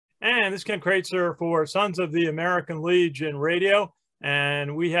And this is Ken Kraetzer for Sons of the American Legion Radio.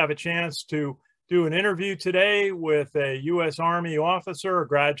 And we have a chance to do an interview today with a U.S. Army officer, a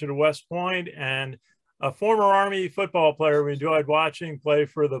graduate of West Point, and a former Army football player we enjoyed watching play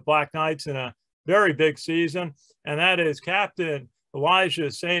for the Black Knights in a very big season. And that is Captain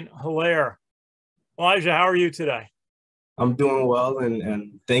Elijah St. Hilaire. Elijah, how are you today? I'm doing well,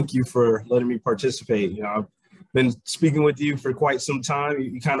 and thank you for letting me participate. You know, I've been speaking with you for quite some time.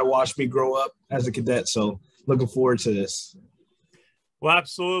 You kind of watched me grow up as a cadet, so looking forward to this. Well,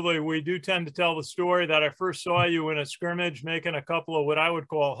 absolutely. We do tend to tell the story that I first saw you in a scrimmage making a couple of what I would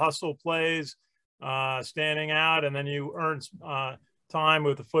call hustle plays, standing out, and then you earned time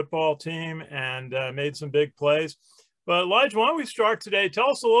with the football team and made some big plays. But Elijah, why don't we start today?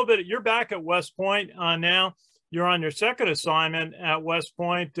 Tell us a little bit. You're back at West Point now. You're on your second assignment at West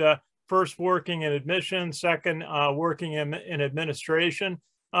Point, first working in admissions, second working in administration.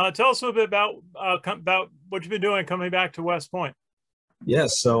 Tell us a little bit about what you've been doing coming back to West Point.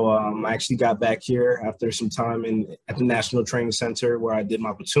 Yes, so I actually got back here after some time at the National Training Center where I did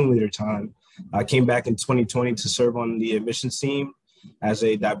my platoon leader time. I came back in 2020 to serve on the admissions team as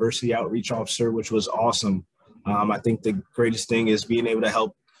a diversity outreach officer, which was awesome. I think the greatest thing is being able to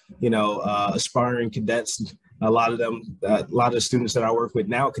help, aspiring cadets. A lot of the students that I work with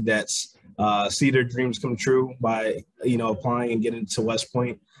now, cadets, see their dreams come true by, applying and getting to West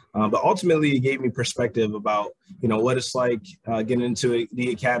Point. But ultimately, it gave me perspective about, what it's like getting into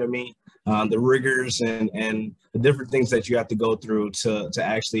the academy, the rigors and the different things that you have to go through to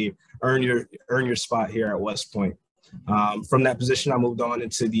actually earn your spot here at West Point. From that position, I moved on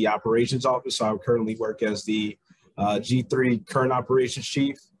into the operations office. So I currently work as the G3 current operations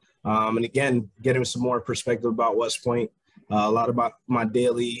chief. And again, getting some more perspective about West Point. A lot about my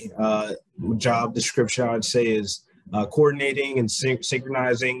daily job description, I would say, is coordinating and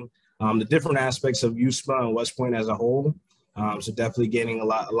synchronizing the different aspects of USMA and West Point as a whole. So definitely getting a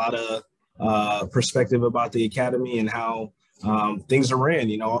lot of perspective about the academy and how things are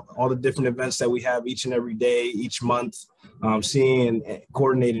ran. All the different events that we have each and every day, each month. Seeing and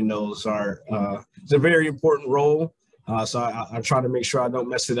coordinating those it's a very important role. So I try to make sure I don't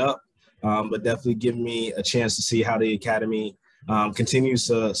mess it up, but definitely give me a chance to see how the academy continues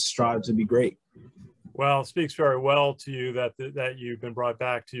to strive to be great. Well, it speaks very well to you that you've been brought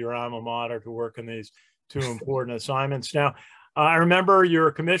back to your alma mater to work in these two important assignments. Now, I remember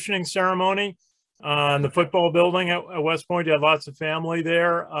your commissioning ceremony in the football building at West Point. You had lots of family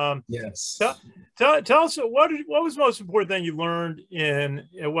there. Yes. Tell us what was the most important thing you learned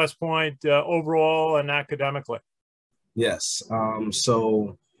at West Point overall and academically? Yes.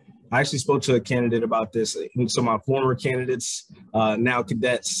 So I actually spoke to a candidate about this. So my former candidates, now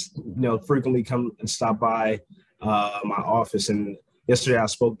cadets, frequently come and stop by my office. And yesterday I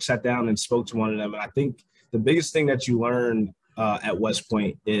sat down and spoke to one of them. And I think the biggest thing that you learn at West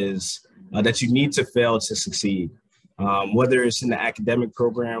Point is that you need to fail to succeed. Whether it's in the academic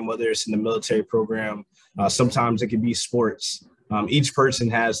program, whether it's in the military program, sometimes it can be sports. Each person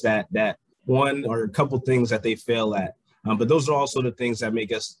has that one or a couple things that they fail at. But those are also the things that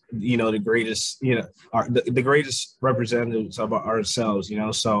make us, the greatest, the greatest representatives of ourselves,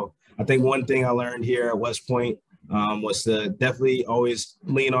 So I think one thing I learned here at West Point was to definitely always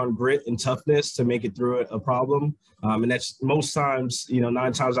lean on grit and toughness to make it through a problem. And that's most times, 9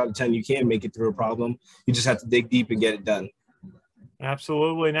 times out of 10, you can't make it through a problem. You just have to dig deep and get it done.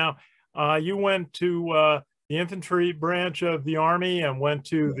 Absolutely. Now, you went to the infantry branch of the Army and went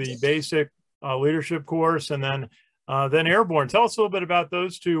to the basic leadership course and then Airborne. Tell us a little bit about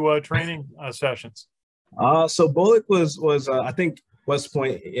those two training sessions. So Bullock was I think West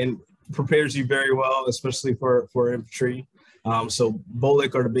Point prepares you very well, especially for infantry. So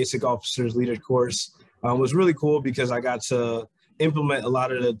Bullock, or the Basic Officers Leader course, was really cool because I got to implement a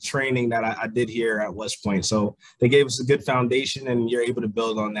lot of the training that I did here at West Point. So they gave us a good foundation, and you're able to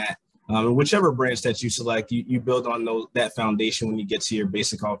build on that. Whichever branch that you select, you build on that foundation when you get to your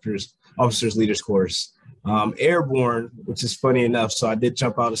Basic Officers Leaders course. Airborne, which is funny enough, so I did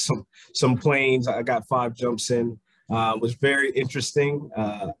jump out of some planes. I got 5 jumps in. Was very interesting.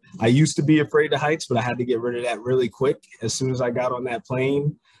 I used to be afraid of heights, but I had to get rid of that really quick as soon as I got on that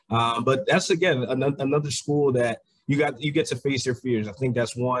plane. But that's, again, another school that you get to face your fears. I think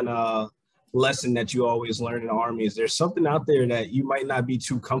that's one lesson that you always learn in the Army is there's something out there that you might not be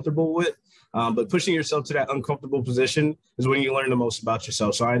too comfortable with, but pushing yourself to that uncomfortable position is when you learn the most about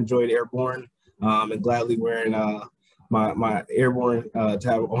yourself. So I enjoyed Airborne and gladly wearing my Airborne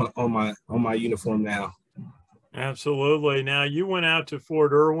tab on my uniform now. Absolutely. Now, you went out to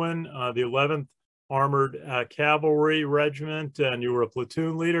Fort Irwin, the 11th Armored Cavalry Regiment, and you were a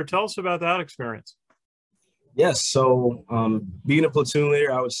platoon leader. Tell us about that experience. Yes. So being a platoon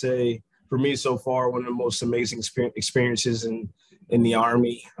leader, I would say for me so far, one of the most amazing experiences in the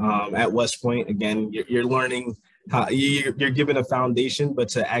Army at West Point. Again, you're learning how you're given a foundation, but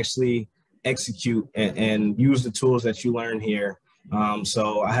to actually execute and use the tools that you learn here.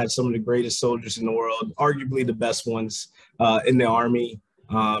 So I had some of the greatest soldiers in the world, arguably the best ones in the Army.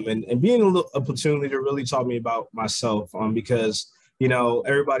 And being a platoon leader really taught me about myself because, you know,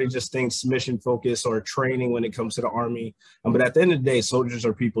 everybody just thinks mission focus or training when it comes to the Army. But at the end of the day, soldiers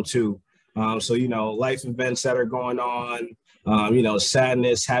are people too. So, you know, life events that are going on, you know,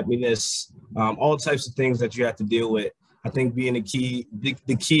 sadness, happiness, all types of things that you have to deal with. I think being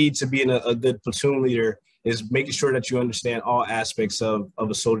the key to being a good platoon leader is making sure that you understand all aspects of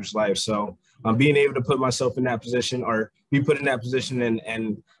a soldier's life. So being able to put myself in that position or be put in that position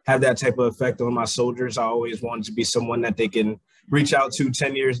and have that type of effect on my soldiers, I always wanted to be someone that they can reach out to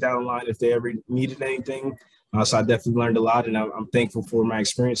 10 years down the line if they ever needed anything. So I definitely learned a lot, and I'm thankful for my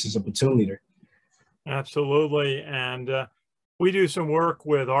experience as a platoon leader. Absolutely. And we do some work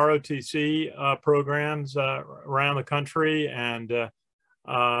with ROTC programs around the country, and the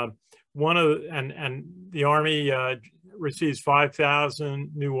Army receives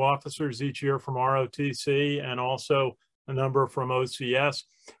 5,000 new officers each year from ROTC, and also a number from OCS.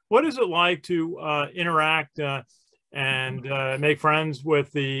 What is it like to interact and make friends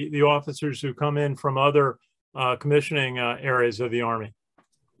with the officers who come in from other commissioning areas of the Army?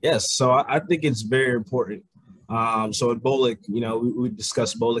 Yes, so I think it's very important. So at BOLC, you know, we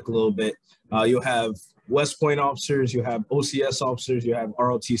discussed BOLC a little bit. You'll have West Point officers, you have OCS officers, you have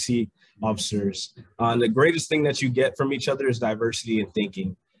ROTC officers. And the greatest thing that you get from each other is diversity in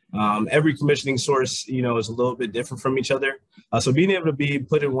thinking. Every commissioning source, you know, is a little bit different from each other. So being able to be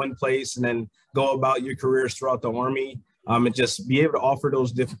put in one place and then go about your careers throughout the Army and just be able to offer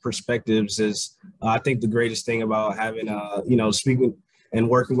those different perspectives is, I think, the greatest thing about having, you know, speaking and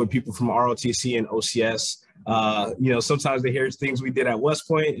working with people from ROTC and OCS. You know, sometimes they hear things we did at West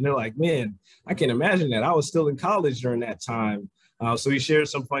Point and they're like, man, I can't imagine that. I was still in college during that time. So we shared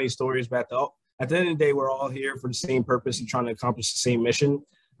some funny stories, but at the end of the day, we're all here for the same purpose and trying to accomplish the same mission.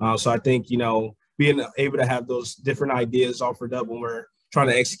 So I think, you know, being able to have those different ideas offered up when we're trying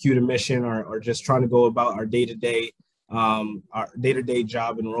to execute a mission or just trying to go about our day-to-day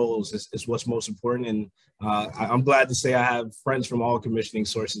job and roles is what's most important. And I'm glad to say I have friends from all commissioning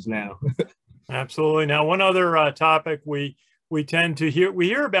sources now. Absolutely. Now, one other topic we tend to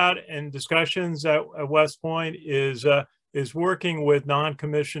hear about in discussions at West Point is working with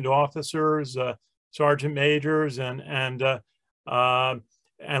non-commissioned officers, sergeant majors, and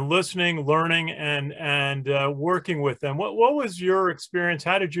listening, learning, and working with them. What was your experience?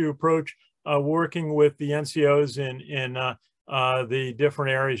 How did you approach working with the NCOs in the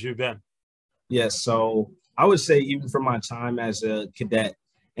different areas you've been? Yes, so I would say even from my time as a cadet,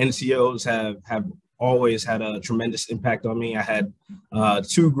 NCOs have always had a tremendous impact on me. I had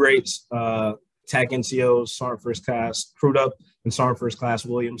two great TAC NCOs, Sergeant First Class Crudup and Sergeant First Class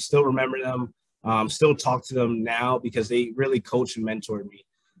Williams. Still remember them, still talk to them now because they really coached and mentored me.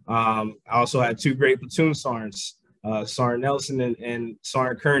 I also had two great platoon sergeants, Sergeant Nelson and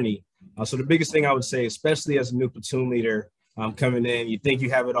Sergeant Kearney. So the biggest thing I would say, especially as a new platoon leader coming in, you think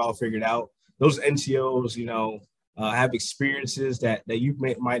you have it all figured out. Those NCOs, you know, have experiences that you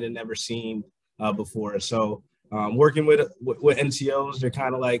might have never seen before. So working with NCOs, they're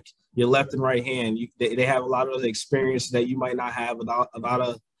kind of like your left and right hand. They have a lot of the experience that you might not have, a lot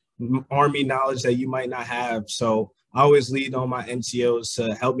of Army knowledge that you might not have. So I always lead on my NCOs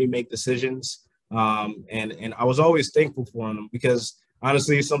to help me make decisions. And I was always thankful for them because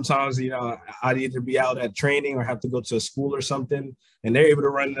honestly, sometimes, you know, I'd either be out at training or have to go to a school or something, and they're able to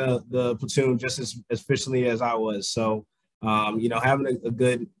run the platoon just as efficiently as I was. So, you know, having a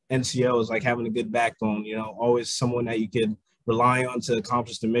good NCO is like having a good backbone, you know, always someone that you could rely on to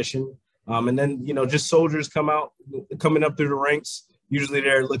accomplish the mission. And then, you know, just soldiers coming up through the ranks. Usually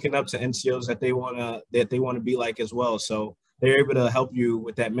they're looking up to NCOs that they want to be like as well. So they're able to help you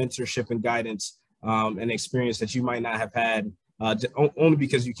with that mentorship and guidance and experience that you might not have had only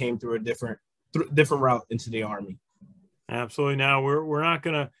because you came through a different route into the Army. Absolutely. Now we're not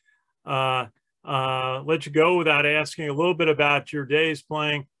going to let you go without asking a little bit about your days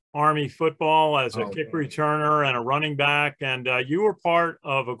playing Army football as a kick returner and a running back. And you were part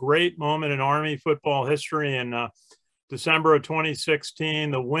of a great moment in Army football history in December of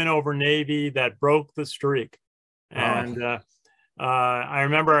 2016, the win over Navy that broke the streak. And I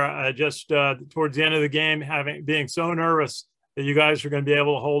remember just towards the end of the game being so nervous that you guys are going to be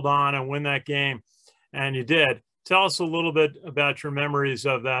able to hold on and win that game. and you did. Tell us a little bit about your memories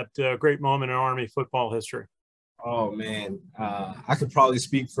of that great moment in Army football history. Oh, man. I could probably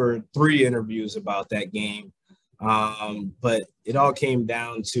speak for 3 interviews about that game. But it all came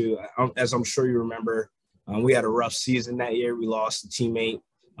down to, as I'm sure you remember, we had a rough season that year. We lost a teammate,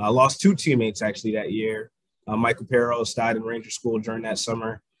 lost 2 teammates actually that year. Michael Peros died in Ranger School during that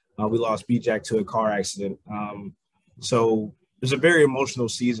summer. We lost B-Jack to a car accident. So it was a very emotional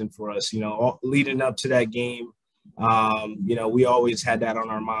season for us, leading up to that game. We always had that on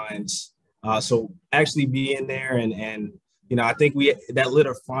our minds. So actually being there and I think that lit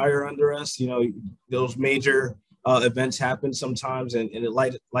a fire under us. Those major events happen sometimes and it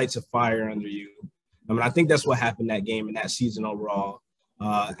lights a fire under you. I think that's what happened that game and that season overall.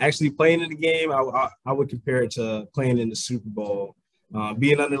 Actually playing in the game, I would compare it to playing in the Super Bowl.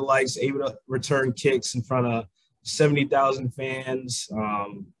 Being under the lights, able to return kicks in front of 70,000 fans.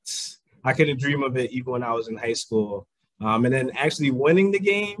 I couldn't dream of it even when I was in high school. And then actually winning the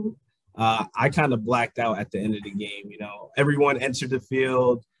game, I kind of blacked out at the end of the game. Everyone entered the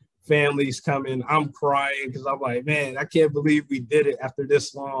field, families coming. I'm crying because I'm like, man, I can't believe we did it after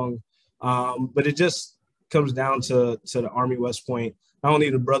this long. But it just comes down to the Army West Point, not only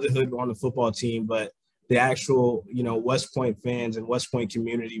the brotherhood on the football team, but the actual, West Point fans and West Point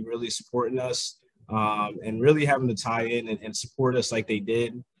community really supporting us and really having to tie in and support us like they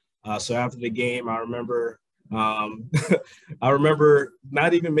did. So after the game, I remember not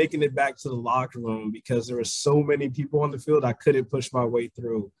even making it back to the locker room because there were so many people on the field I couldn't push my way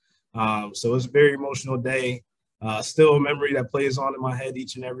through. So it was a very emotional day. Still a memory that plays on in my head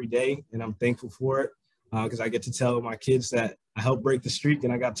each and every day, and I'm thankful for it because I get to tell my kids that I helped break the streak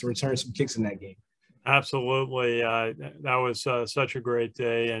and I got to return some kicks in that game. Absolutely. That was such a great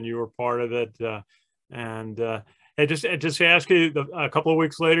day, and you were part of it. Just to ask you, a couple of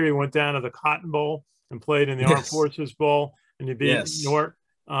weeks later, you went down to the Cotton Bowl and played in the Armed Forces Bowl, and you beat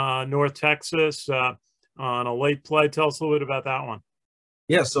North Texas on a late play. Tell us a little bit about that one.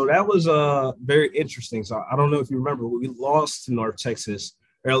 Yeah, so that was very interesting. So I don't know if you remember, we lost to North Texas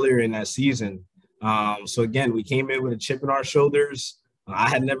earlier in that season. So again, we came in with a chip in our shoulders.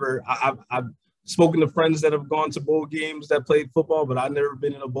 I've spoken to friends that have gone to bowl games that played football, but I've never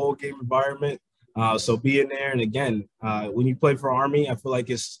been in a bowl game environment. So being there, and again, when you play for Army, I feel like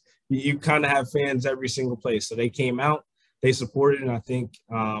you kind of have fans every single place. So they came out, they supported, and I think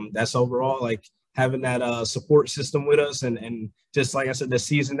that's overall like having that support system with us. And just like I said, the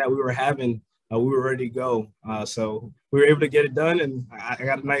season that we were having, we were ready to go. So we were able to get it done, and I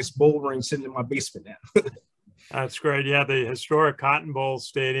got a nice bowl ring sitting in my basement now. That's great. Yeah, the historic Cotton Bowl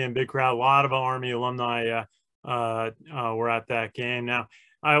Stadium, big crowd, a lot of Army alumni were at that game. Now,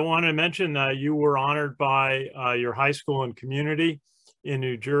 I want to mention you were honored by your high school and community in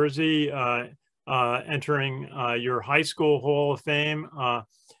New Jersey, entering your high school Hall of Fame.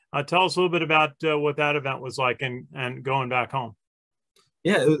 Tell us a little bit about what that event was like and going back home.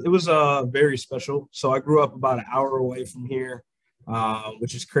 Yeah, it was very special. So I grew up about an hour away from here,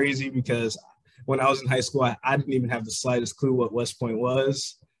 which is crazy because when I was in high school, I didn't even have the slightest clue what West Point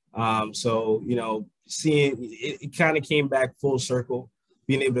was. So, seeing it kind of came back full circle,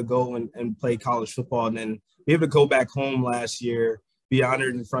 being able to go and play college football and then be able to go back home last year, be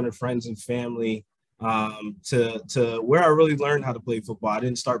honored in front of friends and family to where I really learned how to play football. I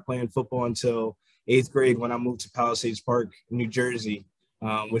didn't start playing football until 8th grade when I moved to Palisades Park, New Jersey,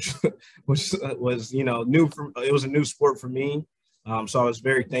 which was, new. It was a new sport for me. So I was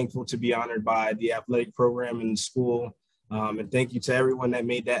very thankful to be honored by the athletic program in the school. And thank you to everyone that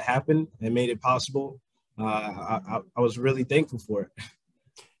made that happen and made it possible. I was really thankful for it.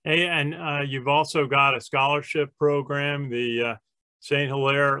 Hey, and you've also got a scholarship program, the St.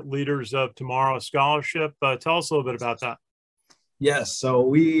 Hilaire Leaders of Tomorrow Scholarship. Tell us a little bit about that. Yes,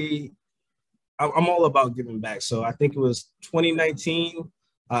 so I'm all about giving back. So I think it was 2019.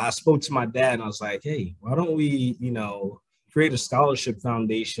 I spoke to my dad and I was like, hey, why don't we, create a scholarship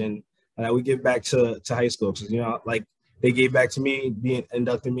foundation that we give back to high school? Because, like they gave back to me,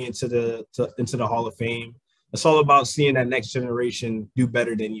 inducting me into the Hall of Fame. It's all about seeing that next generation do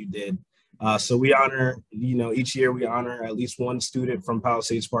better than you did. So we honor, each year we honor at least one student from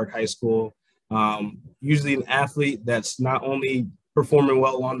Palisades Park High School, usually an athlete that's not only performing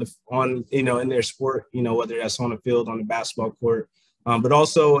well in their sport, whether that's on the field, on the basketball court, but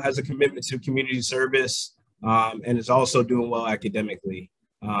also has a commitment to community service and is also doing well academically.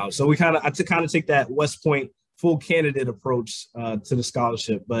 So I kind of take that West Point full candidate approach to the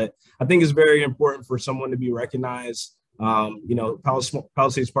scholarship, but I think it's very important for someone to be recognized.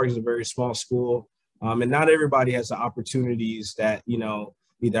 Palisades Park is a very small school, and not everybody has the opportunities that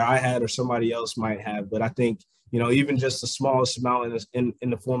either I had or somebody else might have. But I think, even just the smallest amount in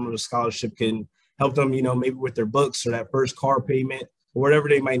the form of a scholarship can help them, maybe with their books or that first car payment or whatever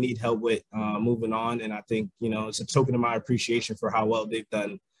they might need help with moving on. And I think, it's a token of my appreciation for how well they've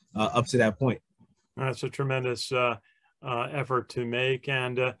done up to that point. That's a tremendous effort to make.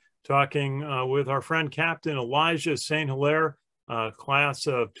 And talking with our friend Captain Elijah St. Hilaire, class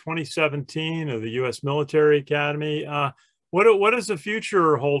of 2017 of the U.S. Military Academy. What does the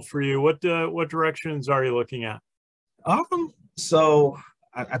future hold for you? What directions are you looking at? So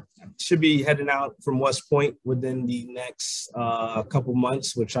I should be heading out from West Point within the next couple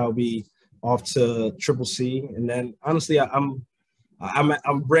months, which I'll be off to CCC. And then honestly, I'm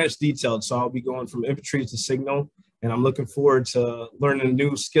branch detailed, so I'll be going from infantry to signal, and I'm looking forward to learning a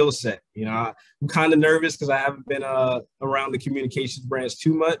new skill set. I'm kind of nervous because I haven't been around the communications branch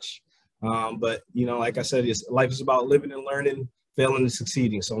too much. But, like I said, life is about living and learning, failing and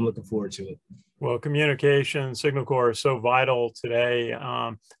succeeding. So I'm looking forward to it. Well, communication, Signal Corps is so vital today.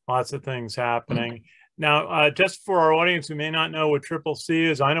 Lots of things happening. Now, just for our audience who may not know what CCC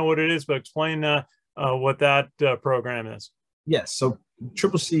is, I know what it is, but explain what that program is. Yes. So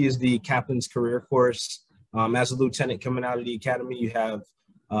CCC is the Captain's Career Course. As a lieutenant coming out of the academy, you have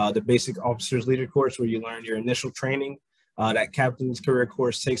the Basic Officers Leader Course where you learn your initial training. That Captain's Career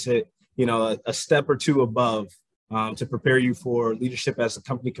Course takes it, a step or two above to prepare you for leadership as a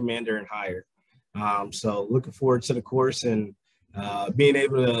company commander and higher. So looking forward to the course and being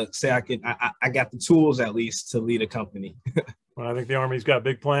able to say I got the tools at least to lead a company. Well, I think the Army's got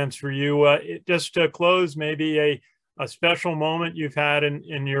big plans for you. Just to close, maybe a special moment you've had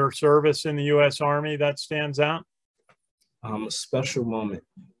in your service in the U.S. Army that stands out? A special moment.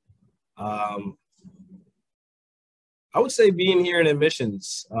 I would say being here in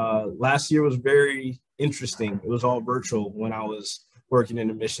admissions. Last year was very interesting. It was all virtual when I was working in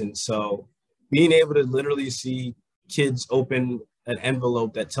admissions. So being able to literally see kids open an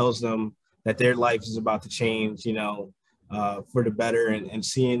envelope that tells them that their life is about to change, for the better, and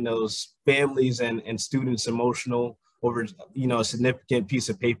seeing those families and students emotional over, a significant piece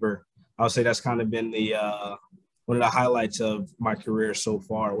of paper. I would say that's kind of been the one of the highlights of my career so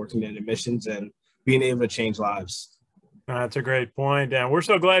far, working in admissions and being able to change lives. That's a great point. And we're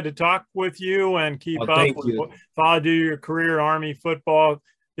so glad to talk with you and keep up with follow your career, Army football,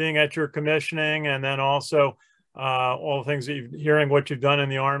 being at your commissioning, and then also all the things that hearing what you've done in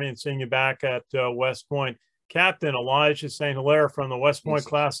the Army and seeing you back at West Point. Captain Elijah St. Hilaire from the West Point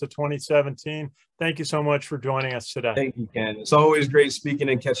class of 2017. Thank you so much for joining us today. Thank you, Ken. It's always great speaking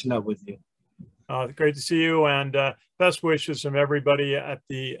and catching up with you. Great to see you, and best wishes from everybody at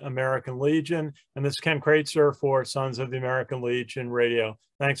the American Legion. And this is Ken Kraetzer for Sons of the American Legion Radio.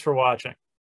 Thanks for watching.